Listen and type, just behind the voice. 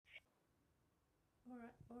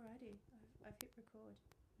Alrighty, I've hit record.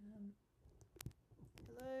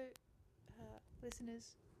 Hello,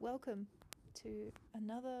 listeners. Welcome to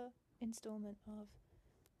another installment of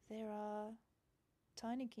There Are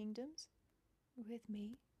Tiny Kingdoms with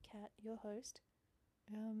me, Kat, your host.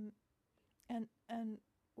 And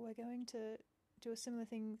we're going to do a similar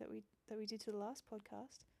thing that we did to the last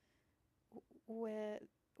podcast, where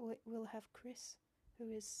we'll have Chris, who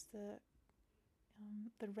is the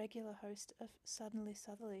regular host of Suddenly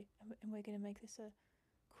Southerly, and we're going to make this a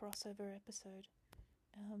crossover episode.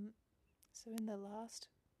 So in the last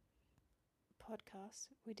podcast,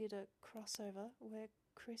 we did a crossover where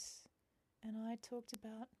Chris and I talked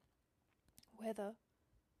about weather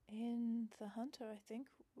in The Hunter, I think.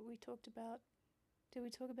 Did we talk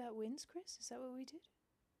about winds, Chris? Is that what we did?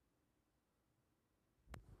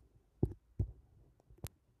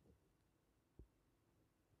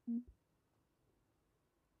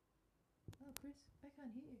 Oh, Chris, I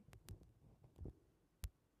can't hear you.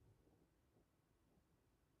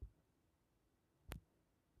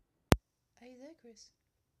 Are you there, Chris?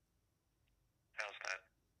 How's that?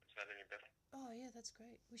 Is that any better? Oh yeah, that's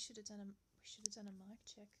great. We should have done a mic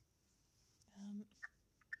check.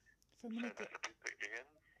 For a minute, Say that again.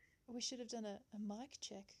 we should have done a mic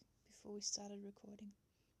check before we started recording.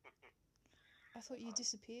 I thought you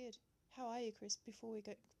disappeared. How are you, Chris? Before we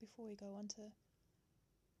go on to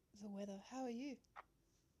the weather, how are you?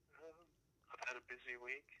 I've had a busy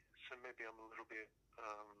week, so maybe I'm a little bit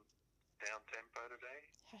down tempo today.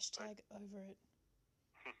 Hashtag over it.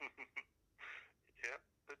 Yeah,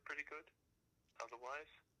 but pretty good.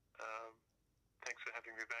 Otherwise, thanks for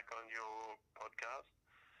having me back on your podcast.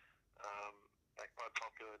 Back by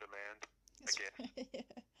popular demand, I guess.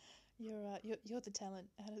 Yeah. You're the talent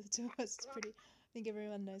out of the two of us. It's pretty. I think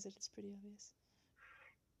everyone knows it. It's pretty obvious.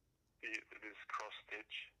 This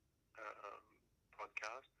cross-stitch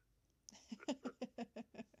podcast.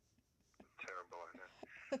 Terrible, I know.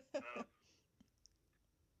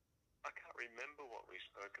 I can't remember what we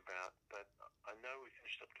spoke about, but I know we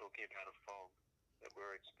finished up talking about a fog that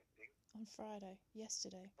we're expecting. On Friday,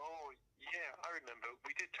 yesterday. Oh, yeah, I remember.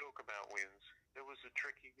 We did talk about winds. There was a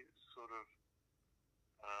tricky sort of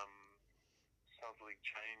southerly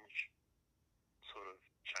change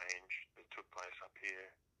that took place up here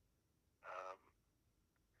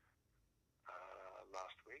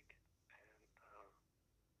last week. And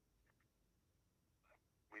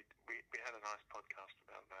we had a nice podcast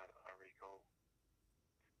about that, I recall.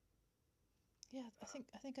 Yeah, I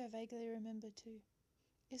think I vaguely remember too.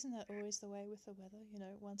 Isn't that always the way with the weather? You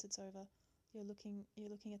know, once it's over, you're looking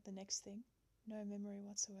at the next thing. No memory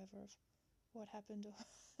whatsoever of what happened, or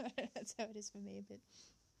that's how it is for me a bit.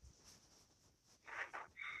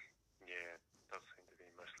 Yeah, it does seem to be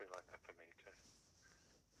mostly like that for me too.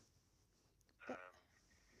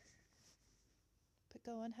 But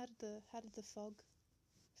go on. How did the fog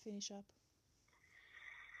finish up?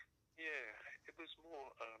 Yeah, it was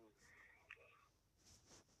more.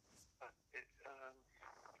 I think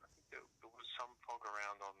there was some fog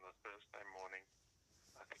around on the Thursday morning.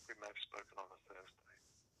 I think we may have spoken on the Thursday.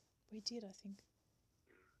 We did, I think.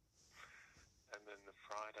 And then the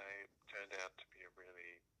Friday turned out to be a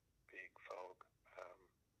really big fog.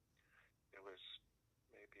 There was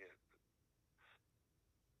maybe a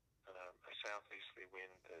southeasterly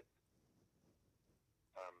wind that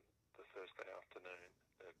the Thursday afternoon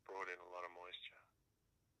that brought in a lot of moisture,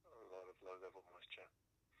 a lot of low-level moisture.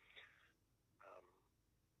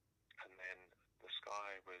 And then the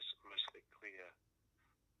sky was mostly clear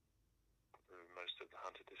through most of the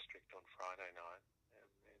Hunter district on Friday night, and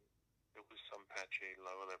then there was some patchy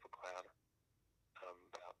lower-level cloud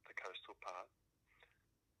about the coastal part.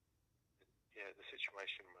 Yeah, the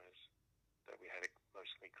situation was that we had a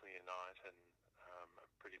mostly clear night and a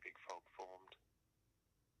pretty big fog formed,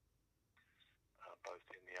 both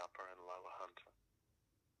in the upper and lower Hunter.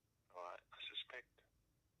 I suspect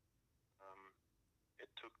it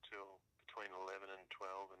took till between 11 and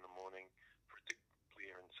 12 in the morning for it to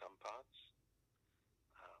clear in some parts.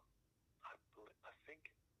 I think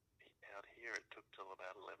out here it took till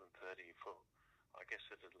about 11:30 for, I guess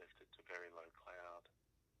it had lifted to very low cloud,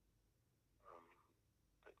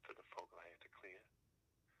 but for the fog layer to clear.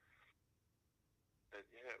 But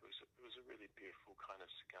yeah, it was a really beautiful kind of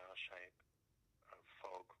cigar shape of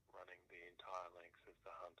fog running the entire length of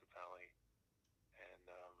the Hunter Valley and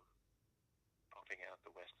popping out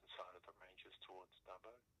the western side of the ranges towards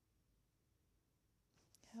Dubbo.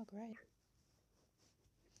 How great!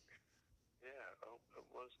 Yeah, it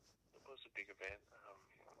was a big event.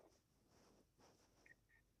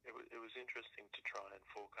 It was interesting to try and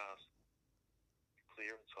forecast the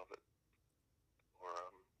clearance of it, or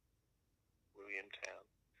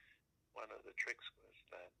the tricks was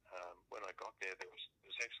that when I got there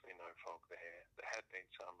was actually no fog there. There had been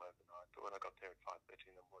some overnight, but when I got there at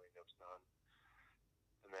 5:30 in the morning, there was none.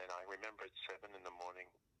 And then I remember at 7 in the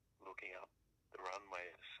morning looking up the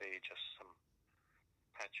runway to see just some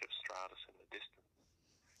patch of stratus in the distance.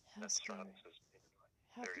 How that scary. stratus is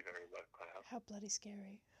very, very low cloud. How bloody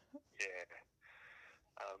scary. Yeah.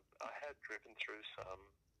 I had driven through some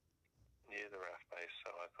near the RAF base,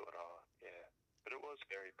 so I thought, oh, yeah. But it was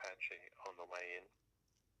very patchy on the way in.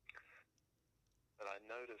 But I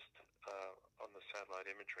noticed on the satellite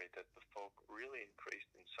imagery that the fog really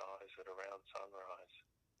increased in size at around sunrise.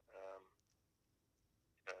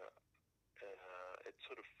 It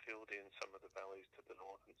sort of filled in some of the valleys to the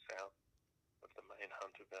north and south of the main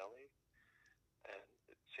Hunter Valley, and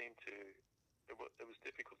it seemed to, it was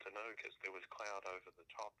difficult to know because there was cloud over the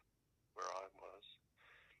top where I was,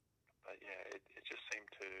 but yeah, it just seemed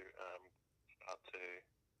to start to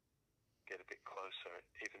get a bit closer,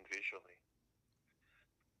 even visually.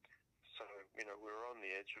 So, we were on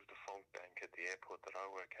the edge of the fog bank at the airport that I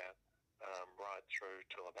work at, right through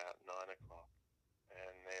till about 9 o'clock,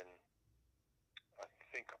 and then I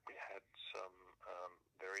think we had some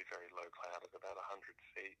very, very low cloud at about 100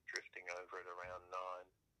 feet, drifting over at around 9,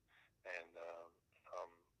 and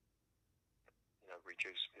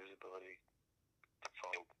reduced visibility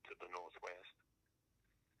fog to the northwest.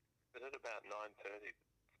 But at about 9:30,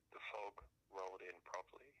 the fog rolled in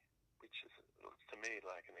properly, which is, to me,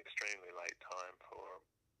 like an extremely late time for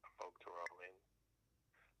a fog to roll in.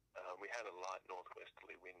 We had a light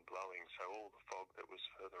northwesterly wind blowing, so all the fog that was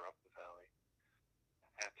further up the valley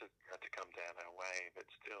had to come down our way, but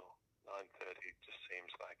still, 9:30 just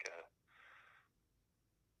seems like an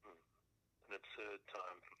absurd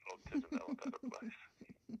time for fog to develop at a place.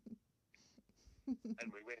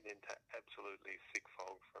 And we went into absolutely thick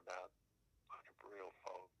fog for about, like a real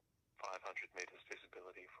fog, 500 metres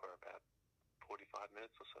visibility for about 45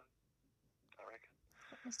 minutes or so, I reckon.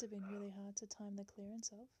 That must have been really hard to time the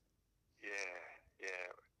clearance of.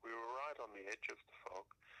 Yeah. We were right on the edge of the fog.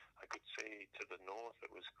 I could see to the north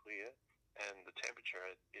it was clear, and the temperature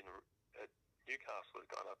at Newcastle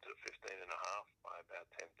had gone up to 15.5 by about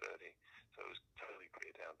 10:30, so it was totally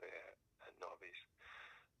clear down there at Nobby's.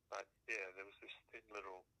 But yeah, there was this thin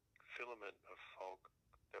little filament of fog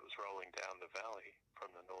that was rolling down the valley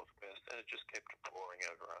from the northwest, and it just kept pouring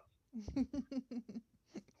over us.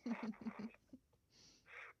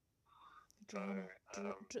 Drama.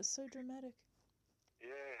 So dramatic.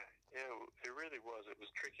 Yeah, it really was. It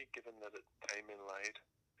was tricky given that it came in late.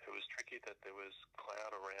 It was tricky that there was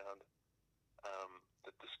cloud around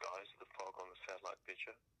that disguised the fog on the satellite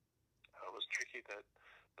picture. It was tricky that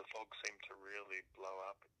the fog seemed to really blow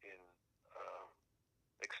up in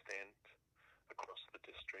extent across the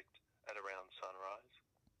district at around sunrise.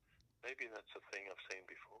 Maybe that's a thing I've seen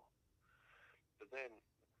before. But then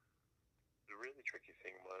the really tricky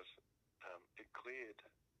thing was it cleared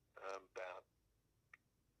about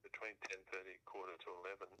between 10:30,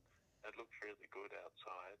 11:15. It looked really good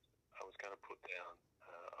outside. I was going to put down,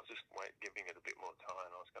 I was just giving it a bit more time.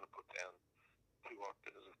 I was going to put down 2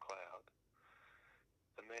 octaves of cloud.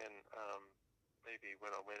 And then maybe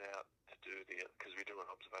when I went out to do because we do an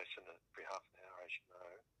observation every half an hour, as you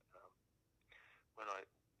know, when I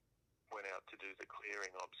went out to do the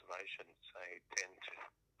clearing observation, say 10 to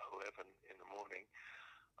 11 in the morning,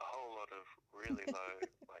 a whole lot of really low,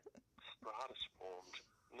 like stratus formed,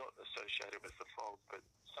 not associated with the fog, but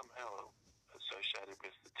somehow associated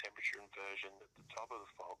with the temperature inversion at the top of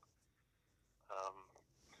the fog,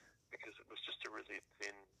 because it was just a really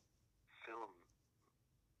thin film.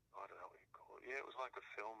 I don't know what you call it. Yeah, it was like a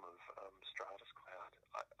film of stratus cloud.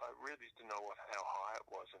 I really didn't know how high it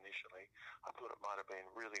was initially. I thought it might have been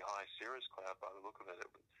really high cirrus cloud by the look of it.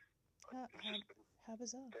 How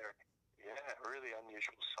bizarre. Yeah, a really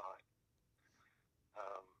unusual sight.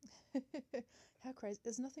 How crazy.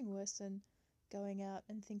 There's nothing worse than going out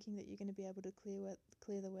and thinking that you're going to be able to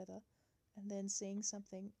clear the weather and then seeing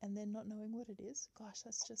something and then not knowing what it is. Gosh,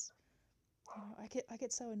 that's just, I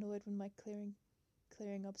get so annoyed when my clearing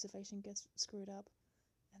observation gets screwed up.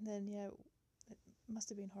 And then, it must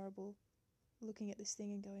have been horrible looking at this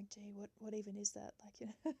thing and going, gee, what even is that? Like,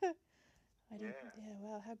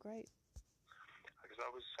 wow, how great. Because I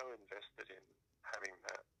was so invested in having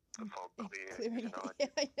the fog clear. Clearing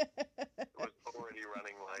it was already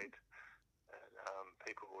running late, and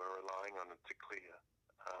people were relying on it to clear.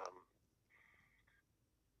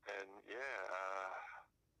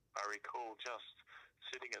 I recall just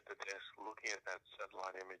sitting at the desk looking at that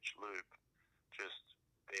satellite image loop, just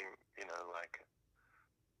being,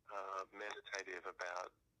 meditative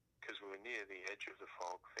about, because we were near the edge of the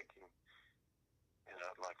fog, thinking,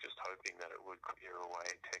 like just hoping that it would clear away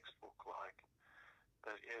textbook-like.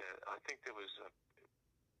 But yeah, I think there was a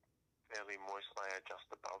fairly moist layer just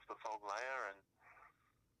above the fog layer, and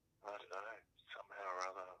I don't know, somehow or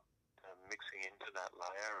other, mixing into that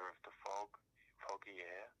layer of the foggy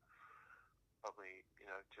air, probably,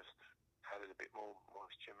 just added a bit more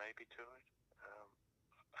moisture maybe to it.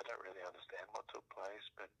 I don't really understand what took place,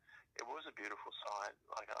 but it was a beautiful sight.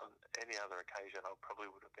 Like on any other occasion, I probably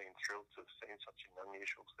would have been thrilled to have seen such an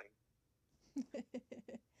unusual thing.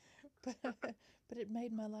 but it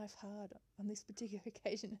made my life hard on this particular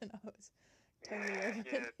occasion, and I was totally over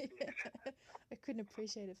it. I couldn't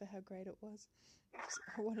appreciate it for how great it was.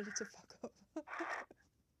 I wanted it to fuck off.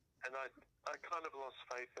 And I kind of lost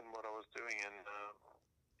faith in what I was doing, and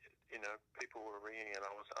people were ringing, and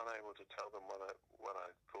I was unable to tell them what I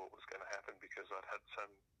thought was going to happen because I'd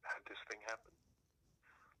had this thing happen.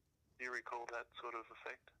 Do you recall that sort of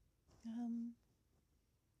effect?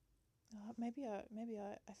 Maybe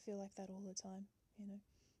I feel like that all the time.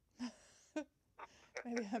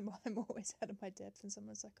 Maybe I'm always out of my depth, and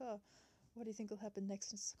someone's like, "Oh, what do you think will happen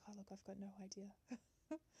next?" And it's like, "Oh, look, I've got no idea."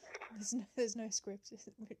 There's no script.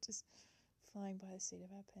 We're just flying by the seat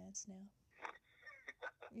of our pants now.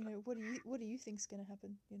 What do you think's going to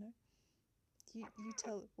happen? You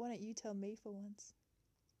tell. Why don't you tell me for once?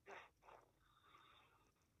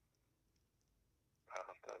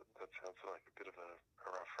 That sounds like a bit of a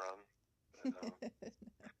rough run. But,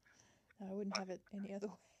 No, I wouldn't have it any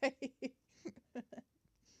other way.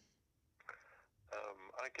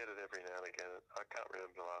 I get it every now and again. I can't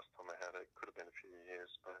remember the last time I had it. It could have been a few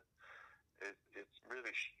years, but it's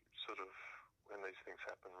really sort of, when these things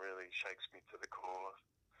happen, really shakes me to the core.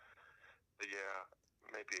 But yeah,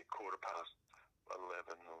 maybe 11:15 or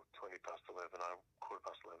 11:20. Quarter past 11,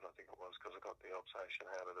 I think it was, because I got the observation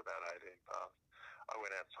out at about 18 past. I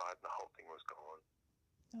went outside and the whole thing was gone.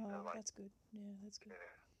 Oh, that's good. Yeah, that's good.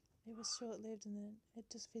 Yeah. It was short-lived and then it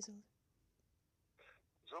just fizzled.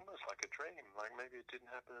 It was almost like a dream. Like maybe it didn't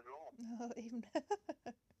happen at all. Oh, even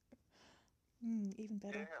even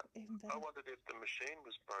better. Yeah. Even better. I wondered if the machine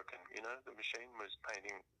was broken. The machine was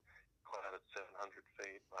painting cloud at 700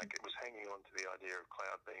 feet. Like it was hanging on to the idea of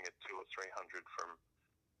cloud being at 200 or 300 from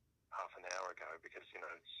half an hour ago because,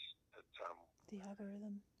 it's the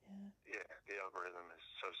algorithm, yeah. Yeah, the algorithm is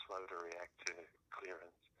so slow to react to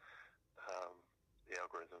clearance. The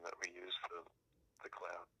algorithm that we use for the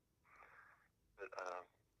cloud. But,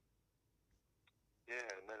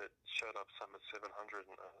 and then it showed up some at 700,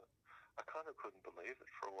 and I kind of couldn't believe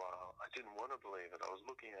it for a while. I didn't want to believe it. I was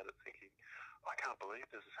looking at it thinking, I can't believe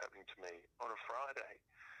this is happening to me on a Friday.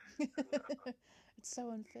 It's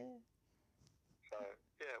so unfair. So,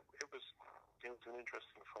 yeah, it was an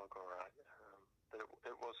interesting fog, all right. But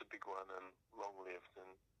it was a big one and long-lived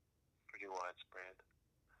and pretty widespread.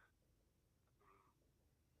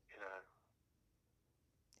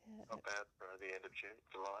 Not bad for the end of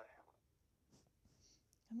July.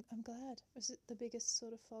 I'm glad. Was it the biggest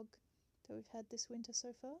sort of fog that we've had this winter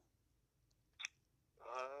so far?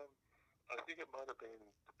 I think it might have been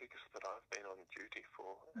the biggest that I've been on duty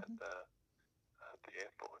for at the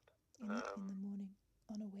airport. In the morning,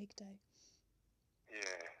 on a weekday.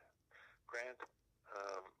 Yeah. Grant,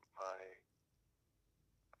 my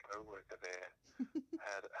co-worker there,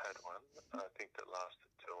 had one, I think, that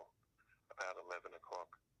lasted till about 11 o'clock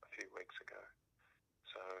a few weeks ago.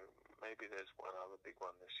 So maybe there's one other big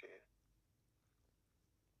one this year.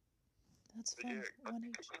 That's but fun. Yeah, I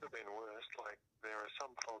think it could have been worse. Like, there are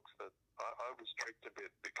some fogs that I was tricked a bit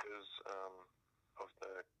because of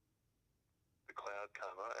the cloud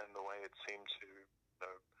cover and the way it seemed to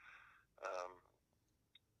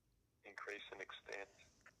increase in extent.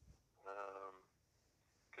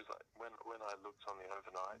 Because when I looked on the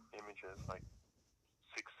overnight images, like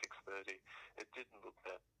 6:30, it didn't look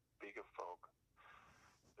that big a fog.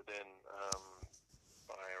 But then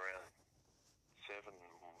by around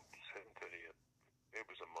 7:30, it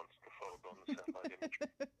was a monster fog on the satellite imagery.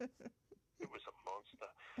 It was a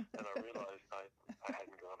monster, and I realised I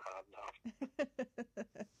hadn't gone hard enough.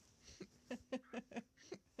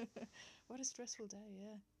 What a stressful day,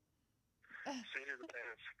 yeah. Seat of the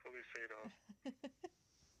pants, fully seat off.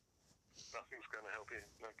 Nothing's going to help you,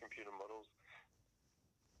 no computer models.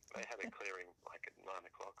 They had it clearing like at 9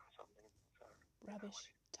 o'clock or something. So, rubbish,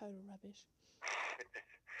 total rubbish.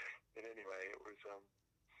 But anyway, it was,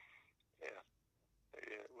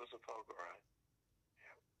 it was a fog, all right.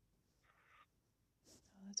 Yeah.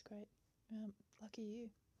 Oh, that's great. Lucky you.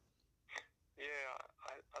 Yeah,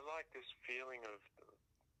 I like this feeling of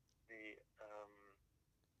the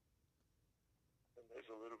there's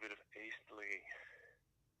a little bit of easterly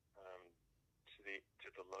to the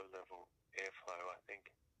low-level airflow, I think,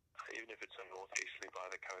 even if it's a northeasterly by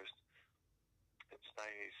the coast, it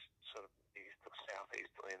stays sort of east or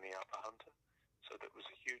southeasterly in the upper Hunter. So there was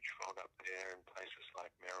a huge fog up there in places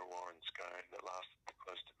like Merriwa and Scone that lasted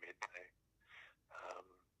close to midday.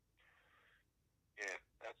 Yeah,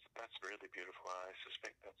 that's really beautiful. I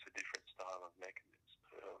suspect that's a different style of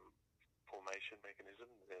formation mechanism.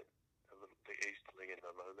 The easterly and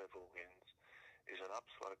the low-level winds is an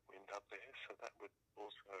upslope wind up there, so that would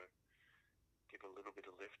also give a little bit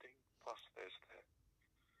of lifting. Plus, there's that.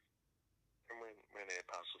 And when air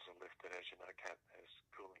parcels are lifted, as you know, Kat, there's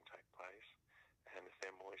cooling take place. And if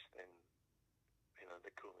they're moist, then,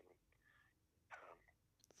 the cooling...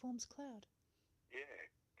 forms cloud. Yeah,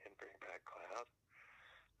 can bring back cloud.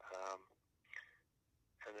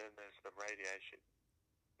 And then there's the radiation,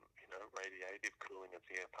 radiative cooling of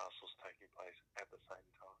the air parcels taking place at the same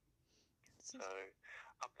time. So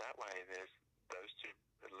up that way, there's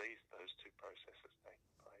at least those two processes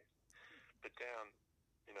taking place. But down,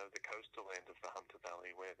 the coastal end of the Hunter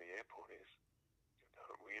Valley where the airport is,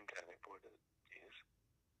 Williamtown Airport is,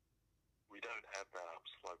 we don't have that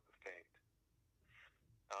upslope effect.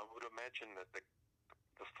 I would imagine that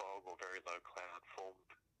the fog or very low cloud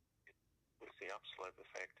formed with the upslope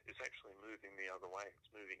effect is actually moving the other way. It's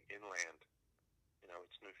moving inland.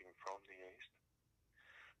 It's moving from the east.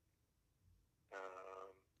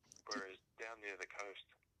 Whereas down near the coast,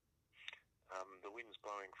 the wind's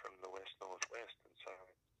blowing from the west-northwest, and so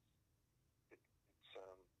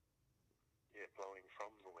it's blowing from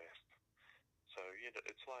the west. So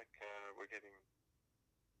it's like we're getting,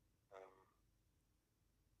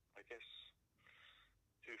 I guess,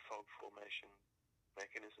 two fog formation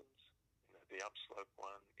mechanisms. The upslope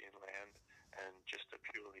one inland, and just a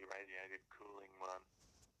purely radiated cooling one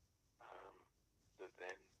that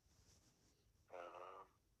then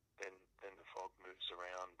the fog moves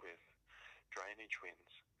around with drainage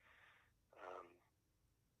winds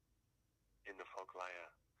in the fog layer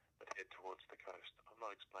that head towards the coast. I'm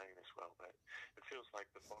not explaining this well, but it feels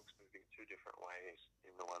like the fog's moving two different ways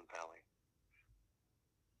in the one valley.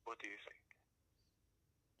 What do you think?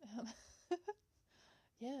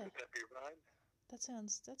 Yeah. Could that be right? That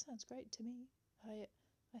sounds great to me. I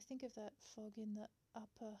think of that fog in the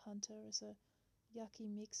upper Hunter as a yucky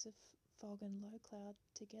mix of fog and low cloud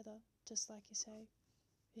together, just like you say.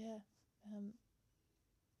 Yeah. And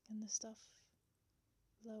the stuff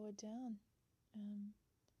lower down.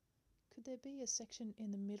 Could there be a section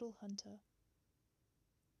in the middle Hunter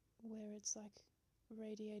where it's like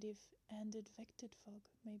radiative and advected fog,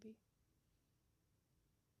 maybe?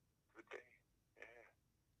 Could be, yeah.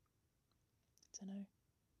 Dunno.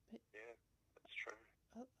 But yeah, that's true.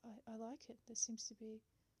 I like it. There seems to be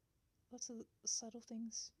lots of subtle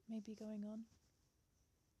things maybe going on.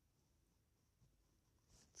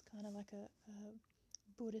 It's kind of like a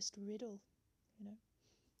Buddhist riddle,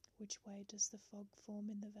 Which way does the fog form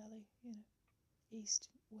in the valley? East,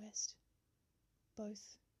 west,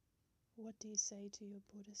 both. What do you say to your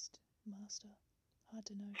Buddhist master? Hard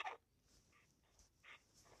to know.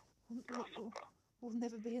 We'll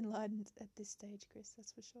never be enlightened at this stage, Chris,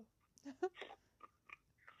 that's for sure.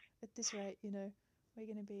 At this rate, we're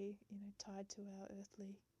going to be, tied to our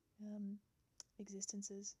earthly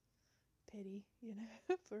existences, petty,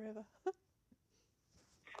 forever.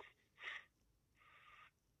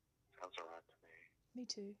 Sounds alright to me. Me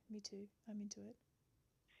too. I'm into it.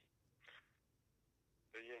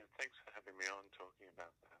 But yeah, thanks for having me on talking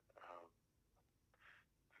about that. I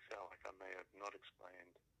feel like I may have not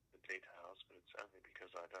explained the details, but it's only because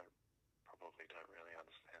I probably don't really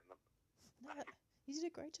understand them. No, you did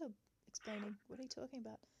a great job explaining. What are you talking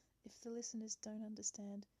about? If the listeners don't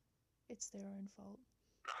understand, it's their own fault.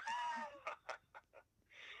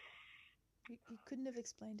 You couldn't have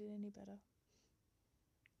explained it any better.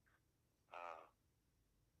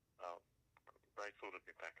 Well, grateful to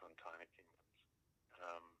be back on Tiny Kingdoms.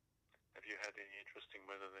 Have you had any interesting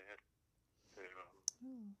weather there to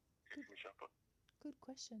finish up on? Good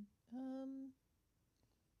question.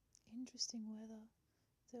 Interesting weather.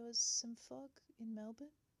 There was some fog in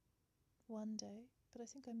Melbourne one day, but I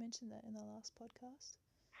think I mentioned that in the last podcast.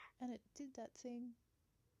 And it did that thing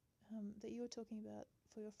that you were talking about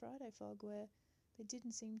for your Friday fog, where there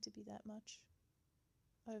didn't seem to be that much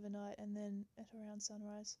overnight, and then at around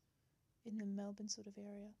sunrise in the Melbourne sort of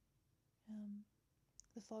area,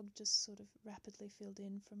 the fog just sort of rapidly filled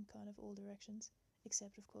in from kind of all directions,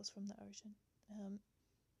 except of course from the ocean.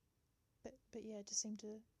 But yeah, it just seemed to.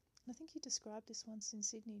 And I think you described this once in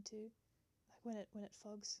Sydney too, like when it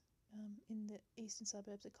fogs in the eastern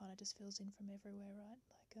suburbs, it kind of just fills in from everywhere, right?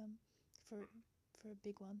 Like for a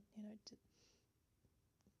big one,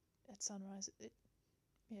 at sunrise, it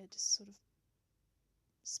just sort of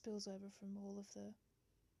spills over from all of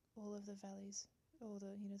the valleys, all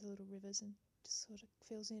the the little rivers, and just sort of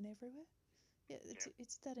fills in everywhere. Yeah,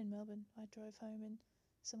 it's that in Melbourne. I drove home in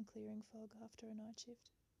some clearing fog after a night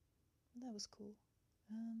shift, and that was cool.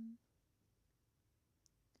 Um,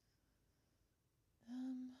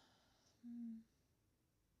 hmm.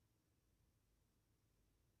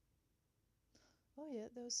 Oh yeah,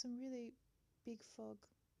 there was some really big fog.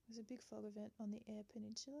 There's a big fog event on the Eyre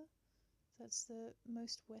Peninsula. That's the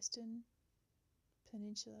most western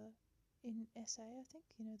peninsula in SA, I think.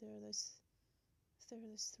 There are those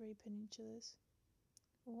three peninsulas.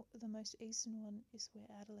 The most eastern one is where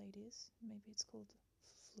Adelaide is. Maybe it's called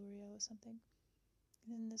Fleurieu or something.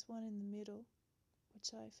 And then there's one in the middle,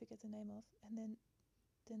 which I forget the name of. And then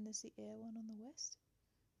there's the Eyre one on the west.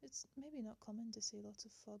 It's maybe not common to see lots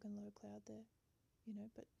of fog and low cloud there,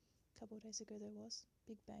 but a couple of days ago there was.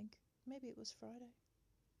 Big bank. Maybe it was Friday.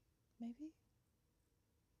 Maybe?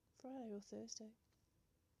 Friday or Thursday.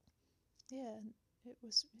 Yeah, and it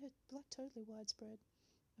was like totally widespread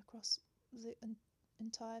across the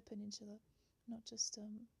entire peninsula, not just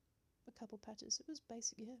a couple patches. It was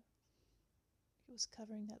basic, yeah. It was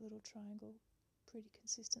covering that little triangle pretty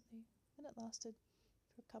consistently, and it lasted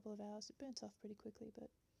for a couple of hours. It burnt off pretty quickly, but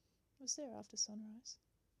it was there after sunrise.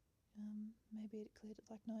 Maybe it cleared at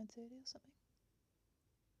like 9:30 or something.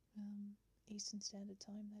 Eastern Standard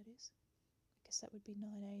Time, that is. I guess that would be 9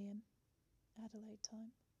 a.m. Adelaide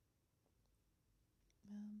time.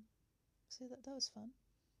 So that was fun.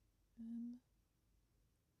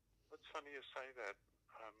 It's funny you say that.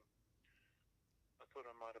 I thought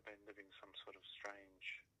I might have been living some sort of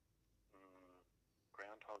strange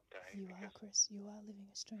Groundhog Day. You are, Chris. You are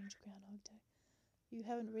living a strange Groundhog Day. You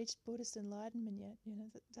haven't reached Buddhist enlightenment yet.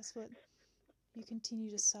 That's what you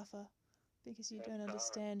continue to suffer because you don't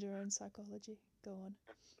understand your own psychology. Go on.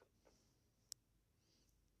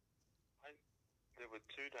 There were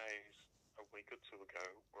 2 days a week or two ago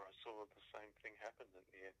where I saw the same thing happen in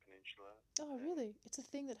the Eyre Peninsula. Oh, really? It's a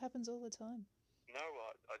thing that happens all the time. No,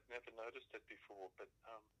 I'd never noticed it before, but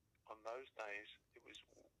on those days it was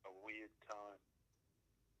a weird time.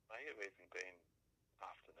 May have even been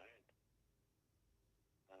afternoon.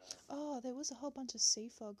 There was a whole bunch of sea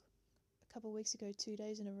fog a couple of weeks ago, 2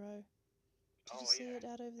 days in a row. Did you see it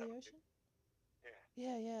out over the ocean?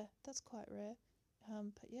 Yeah, that's quite rare.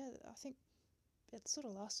 But yeah, I think it sort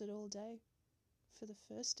of lasted all day for the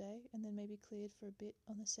first day, and then maybe cleared for a bit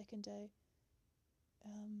on the second day,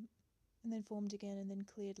 and then formed again, and then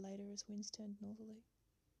cleared later as winds turned northerly.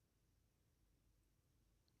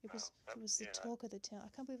 It was the talk of the town. I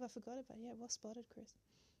can't believe I forgot about it. Yeah, well spotted, Chris.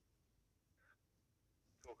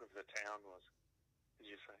 Talk of the town was, did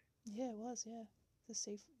you say? Yeah, it was, yeah.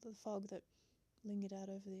 The fog that lingered out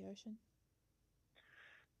over the ocean.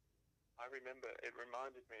 I remember, it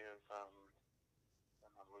reminded me of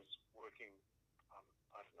when I was working,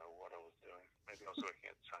 I don't know what I was doing. Maybe I was working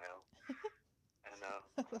at Sale. And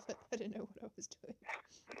I don't know what I was doing.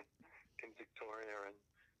 in Victoria, and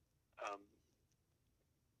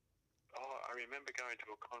I remember going to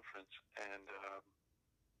a conference, and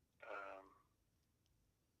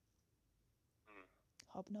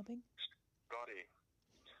Hobnobbing? Scotty,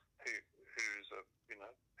 who's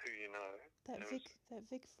who you know. That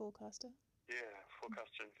Vic forecaster? Yeah,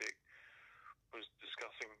 forecaster and Vic was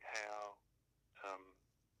discussing how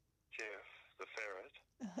Jeff, the ferret...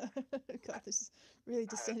 God, this has really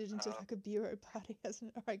descended into like a bureau party,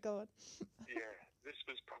 hasn't it? All right, go on. Yeah, this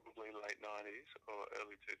was probably late 90s or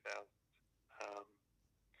early 2000s.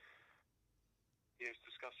 He was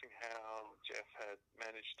discussing how Jeff had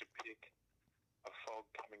managed to pick a fog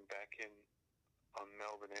coming back in on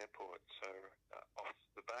Melbourne Airport, so off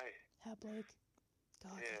the bay. How bleak.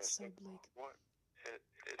 God, yeah, that's so bleak.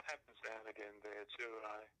 It happens now and again there too.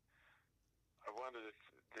 I wondered if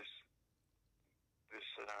this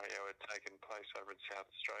scenario had taken place over in South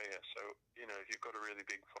Australia. So, if you've got a really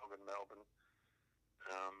big fog in Melbourne,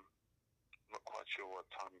 I'm not quite sure what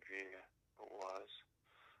time of year it was.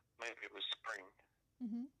 Maybe it was spring.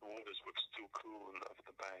 Mm-hmm. The waters were still cool over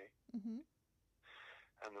the bay. Mm-hmm.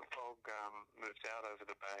 And the fog moved out over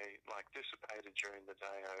the bay, dissipated during the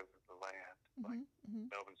day over the land. Mm-hmm.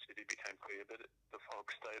 Melbourne City became clear, but the fog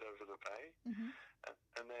stayed over the bay. Mm-hmm.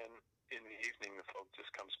 And then in the evening, the fog just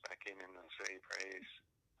comes back in the sea breeze.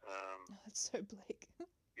 That's so bleak.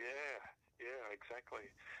 Yeah, exactly.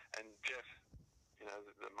 And Jeff,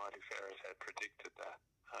 the mighty ferret had predicted that.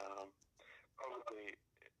 Probably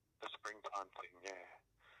a springtime thing, yeah.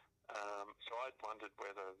 So I'd wondered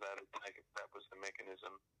whether that was the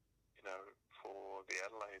mechanism, for the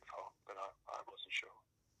Adelaide fog, but I wasn't sure.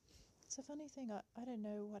 It's a funny thing. I don't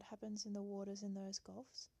know what happens in the waters in those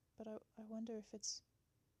gulfs, but I wonder if it's...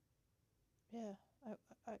 Yeah,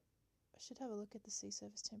 I should have a look at the sea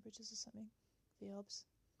surface temperatures or something, the obs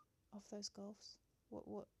off those gulfs.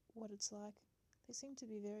 What it's like. They seem to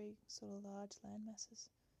be very sort of large land masses.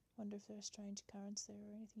 Wonder if there are strange currents there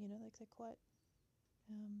or anything. You know, like they're quite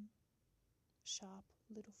sharp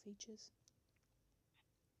little features.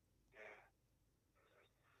 Yeah.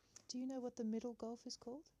 Do you know what the middle gulf is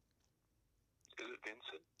called? Is it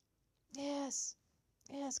Vincent? Yes,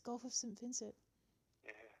 Gulf of St. Vincent.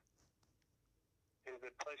 Yeah. Yeah,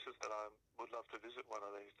 they're places that I would love to visit one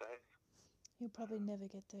of these days. You'll probably never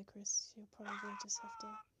get there, Chris. You'll probably just have to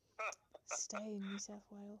stay in New South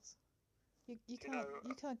Wales. You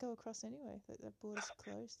can't go across anyway. That border's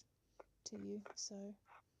closed to you, so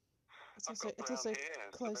it's also Hair,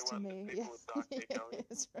 close so to me. Yeah, yeah,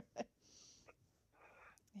 that's right.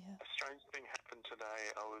 Yeah. A strange thing happened today.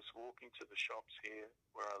 I was walking to the shops here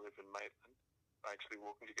where I live in Maitland. Actually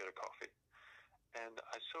walking to get a coffee, and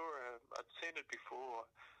I saw I'd seen it before.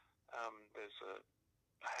 There's a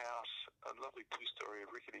house, a lovely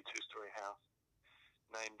rickety two-story house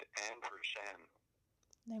named Androssan.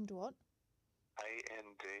 Named what?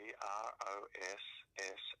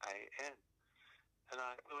 Androssan. And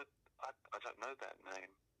I thought, I don't know that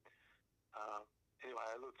name. Anyway,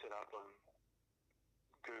 I looked it up on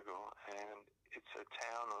Google, and it's a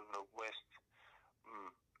town on the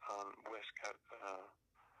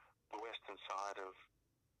the western side of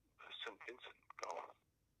St. Vincent Gulf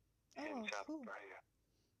in South Australia.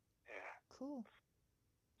 Yeah. Cool.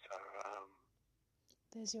 So,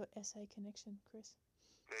 there's your SA connection, Chris.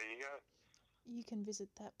 there you go. You can visit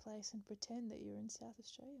that place and pretend that you're in South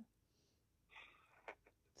Australia.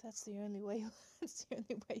 That's the only way you'll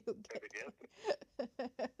get there.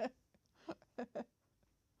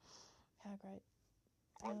 How great.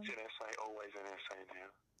 Once in SA, always in SA now.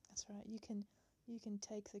 That's right. You can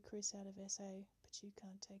take the Chris out of SA, but you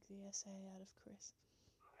can't take the SA out of Chris.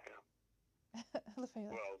 Yeah. I love how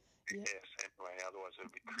Well, yes, anyway, otherwise it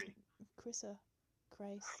would be Cree. Chrissa.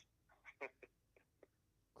 Grace.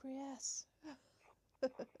 Creas.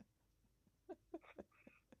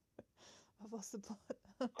 I've lost the plot.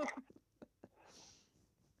 So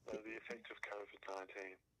the effects of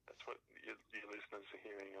COVID-19. That's what your listeners are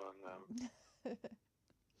hearing on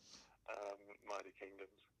Mighty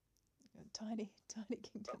Kingdoms. Tiny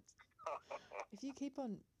Kingdoms. If you keep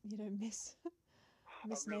on,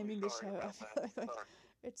 misnaming the show, I feel like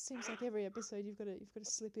it seems like every episode you've got to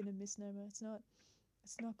slip in a misnomer. It's not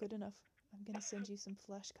good enough. I'm going to send you some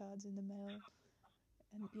flashcards in the mail,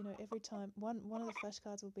 and every time one of the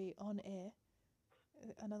flashcards will be on air,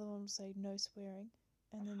 another one will say no swearing,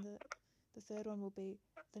 and then the third one will be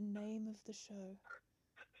the name of the show.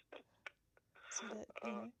 So that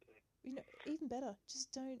even better,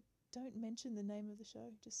 just don't mention the name of the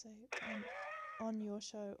show. Just say on your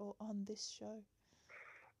show or on this show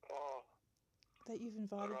that you've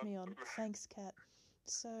invited me on. Thanks, Kat.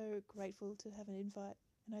 So grateful to have an invite,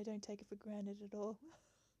 and I don't take it for granted at all.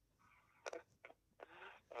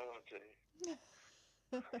 Oh, gee.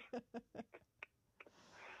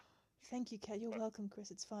 Thank you, Kat. You're welcome, Chris.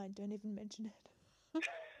 It's fine. Don't even mention it.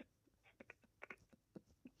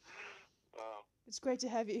 Wow. It's great to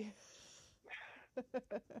have you.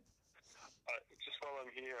 Just while I'm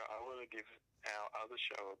here, I want to give our other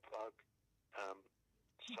show a plug,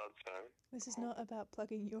 Sudso. This is not about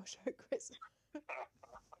plugging your show, Chris.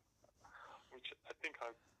 Which I think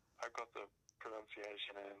I got the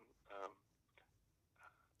pronunciation and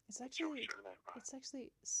it's actually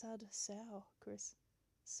Sud Sow, Chris.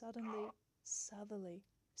 Suddenly, southerly.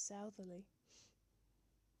 Southerly.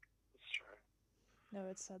 It's true. No,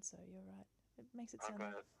 it's Sudso, you're right. It makes it sound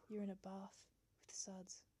like you're in a bath with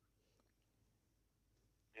suds.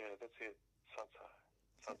 Yeah, that's it. Sudso.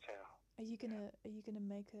 Are you gonna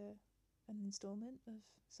make an installment of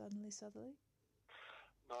Suddenly Southerly?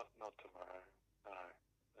 Not tomorrow. No,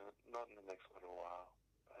 not in the next little while.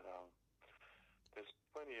 But there's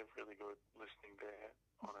plenty of really good listening there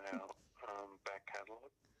on our back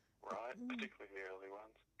catalogue, right? Particularly the early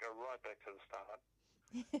ones. Go right back to the start.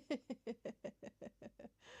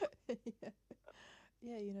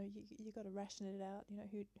 Yeah, you got to ration it out.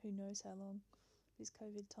 Who knows how long these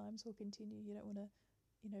COVID times will continue. You don't want to,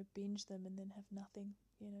 binge them and then have nothing,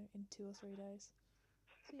 in 2 or 3 days.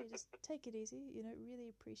 So yeah, just take it easy. Really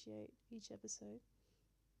appreciate each episode.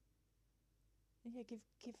 And yeah, give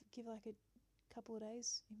like a couple of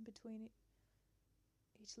days in between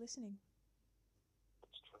each listening.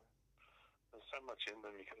 That's true. There's so much in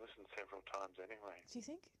them you can listen several times anyway. Do you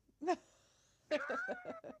think?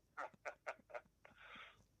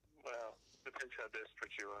 Well, depends how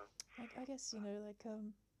desperate you are. I guess, you know, like,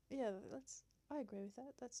 yeah, I agree with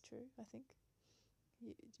that. That's true, I think.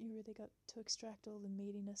 You really got to extract all the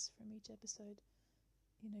meatiness from each episode.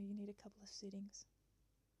 You know, you need a couple of sittings.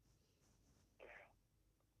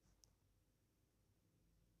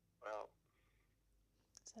 Well,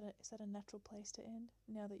 is that a natural place to end?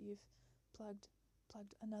 Now that you've plugged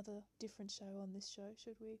another different show on this show,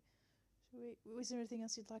 should we? Was there anything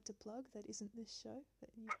else you'd like to plug that isn't this show that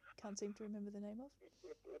you can't seem to remember the name of?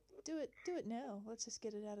 Do it now. Let's just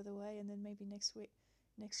get it out of the way, and then maybe next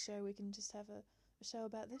show we can just have a show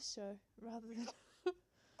about this show rather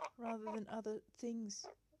than other things,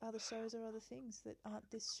 other shows or other things that aren't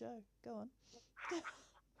this show. Go on.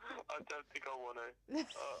 I don't think I want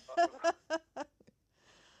to.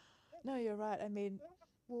 No, you're right. I mean,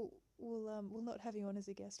 we'll not have you on as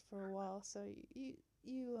a guest for a while, so you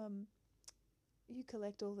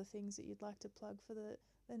collect all the things that you'd like to plug for the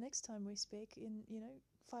next time we speak in,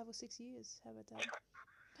 5 or 6 years. How about that?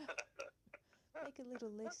 Make a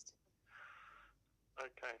little list.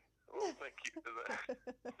 Okay. Well, thank you for that.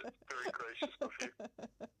 That's very gracious of you.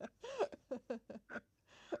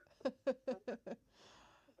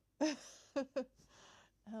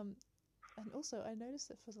 And also, I noticed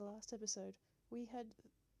that for the last episode, we had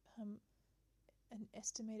an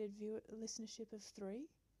estimated listenership of 3.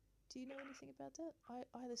 Do you know anything about that?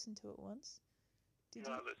 I listened to it once. I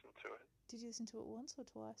listened to it. Did you listen to it once or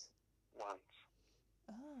twice? Once.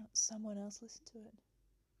 Ah, someone else listened to it.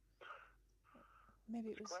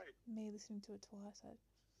 Maybe it was great. Me listening to it twice. I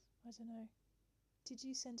don't know. Did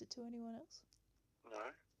you send it to anyone else?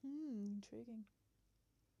 No. Intriguing.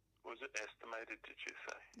 Was it estimated, did you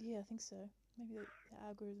say? Yeah, I think so. Maybe the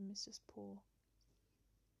algorithm is just poor.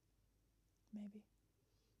 Maybe.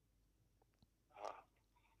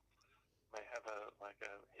 May have a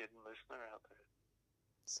hidden listener out there.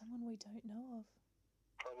 Someone we don't know of.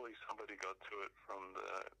 Probably somebody got to it from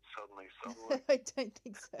the Suddenly Subway. I don't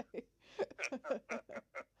think so.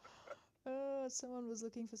 Oh, someone was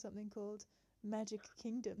looking for something called Magic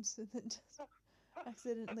Kingdoms and then just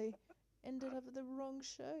accidentally ended up at the wrong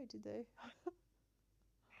show, did they?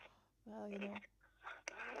 Well, you know.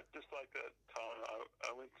 Just like that time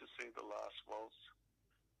I went to see The Last Waltz.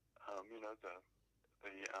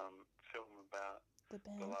 The film about the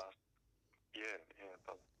band.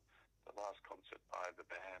 The last concert by the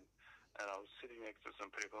band, and I was sitting next to some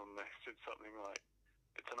people, and they said something like,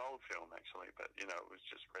 "It's an old film actually, but it was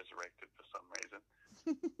just resurrected for some reason."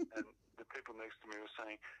 And the people next to me were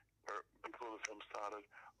saying, before the film started,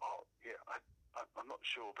 "Oh yeah, I'm not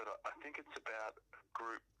sure, but I think it's about a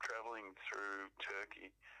group traveling through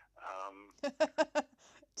Turkey."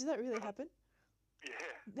 Did that really happen?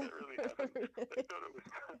 Yeah, that really happened. They thought it was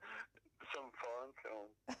some foreign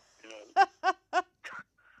film,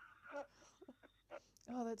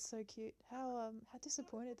 Oh, that's so cute. How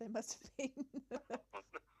disappointed they must have been.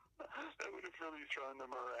 That would have really thrown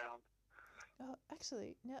them around. Oh,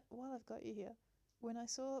 actually, now while I've got you here, when I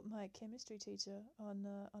saw my chemistry teacher on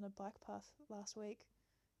a bike path last week,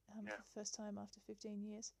 for the first time after 15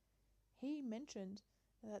 years, he mentioned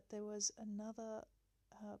that there was another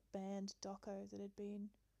band doco that had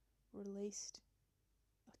been released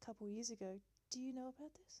a couple years ago. Do you know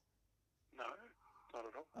about this? No, not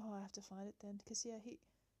at all. Oh, I have to find it then, because he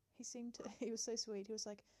seemed to. He was so sweet. He was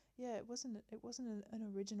like, yeah, it wasn't an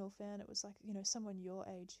original fan. It was like, someone your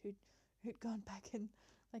age who'd gone back and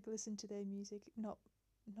like listened to their music, not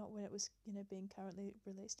when it was being currently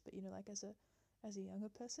released, but like as a younger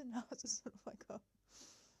person. I was just sort of like, oh,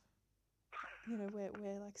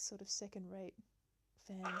 we're like sort of second rate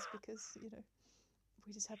fans because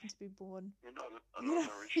we just happen to be born. You're not an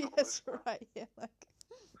original. Yes, right. Yeah, like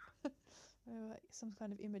some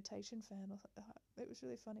kind of imitation fan. Or it was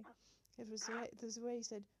really funny. It was the way he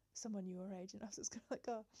said someone your age, and I was just kind of like,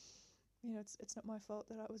 oh, it's not my fault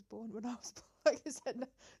that I was born when I was born. Like I said, no,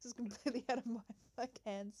 this is completely out of my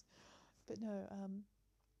hands. But no,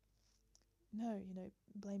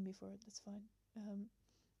 blame me for it. That's fine.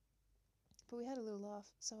 But we had a little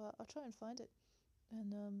laugh, so I'll try and find it,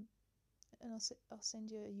 and I'll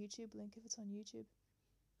send you a YouTube link if it's on YouTube,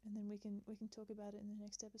 and then we can talk about it in the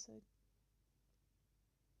next episode.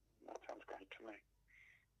 That sounds great to me.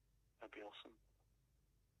 That'd be awesome.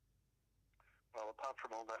 Well, apart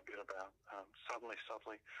from all that bit about Suddenly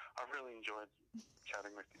Subtly, I really enjoyed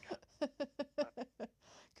chatting with you.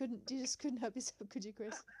 Couldn't help yourself, could you,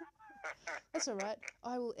 Chris? That's all right.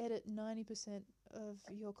 I will edit 90% of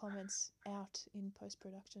your comments out in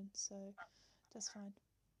post-production, so that's fine.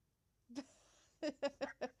 Well,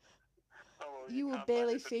 you will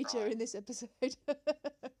barely feature in this episode.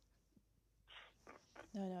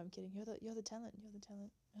 No, No, I'm kidding. You're the talent. You're the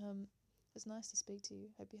talent. It's nice to speak to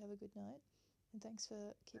you. Hope you have a good night, and thanks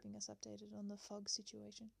for keeping us updated on the fog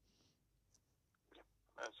situation. Yeah,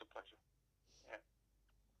 that's a pleasure. Yeah.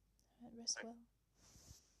 All right, rest well.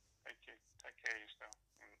 Thank you. Take care of yourself.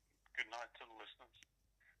 And good night to the listeners.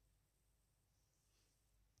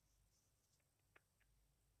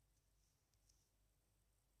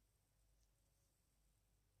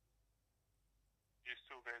 You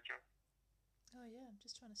still there, Joe? Oh yeah, I'm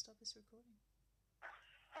just trying to stop this recording.